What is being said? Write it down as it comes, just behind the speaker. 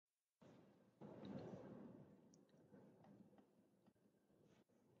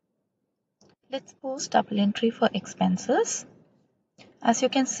Let's post double entry for expenses. As you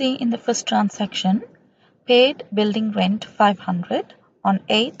can see in the first transaction, paid building rent 500 on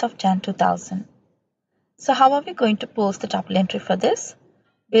 8th of Jan 2000. So how are we going to post the double entry for this?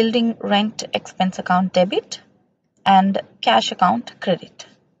 Building rent expense account debit and cash account credit.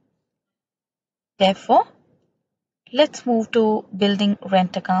 Therefore, let's move to building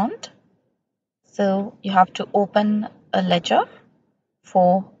rent account. So you have to open a ledger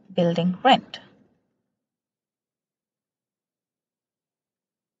for building rent.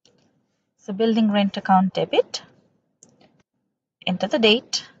 So building rent account debit, enter the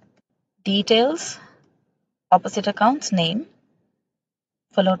date, details, opposite account's name,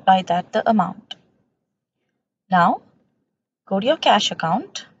 followed by that the amount. Now go to your cash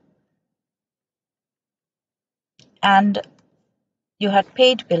account and you had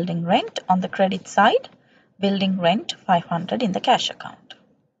paid building rent on the credit side, building rent 500 in the cash account.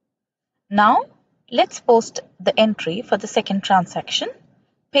 Now let's post the entry for the second transaction,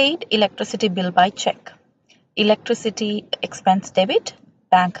 paid electricity bill by check, electricity expense debit,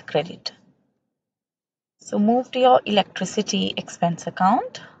 bank credit. So move to your electricity expense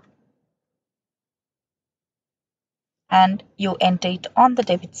account and you enter it on the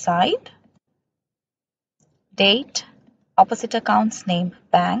debit side, date, opposite account's name,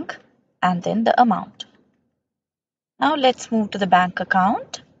 bank, and then the amount. Now let's move to the bank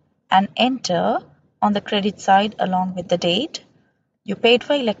account and enter on the credit side along with the date. You paid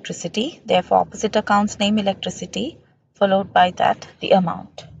for electricity, therefore opposite account's name electricity, followed by that the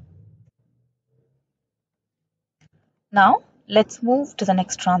amount. Now let's move to the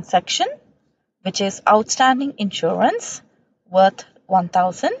next transaction, which is outstanding insurance worth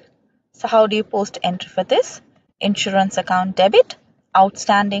 1000. So how do you post entry for this? Insurance account debit,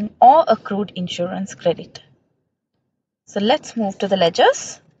 outstanding or accrued insurance credit. So let's move to the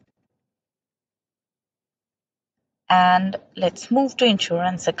ledgers and let's move to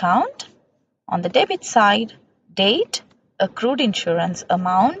insurance account. On the debit side, date, accrued insurance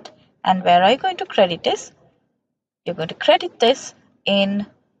amount, and where are you going to credit this? You're going to credit this in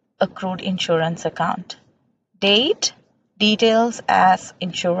accrued insurance account. Date, details as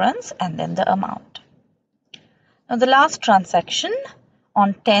insurance, and then the amount. Now the last transaction,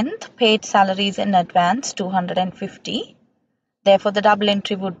 on 10th, paid salaries in advance 250. Therefore, the double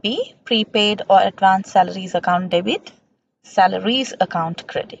entry would be prepaid or advance salaries account debit, salaries account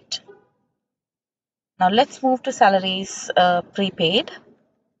credit. Now let's move to salaries prepaid,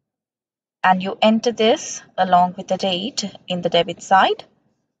 and you enter this along with the date in the debit side,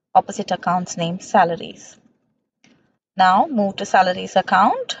 opposite account's name salaries. Now move to salaries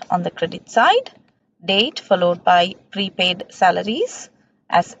account on the credit side, date followed by prepaid salaries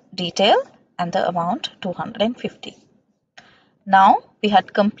as detail and the amount 250. Now we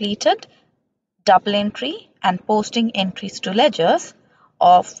had completed double entry and posting entries to ledgers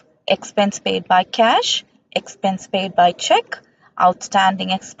of expense paid by cash, expense paid by check, outstanding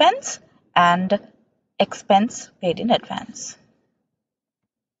expense, and expense paid in advance.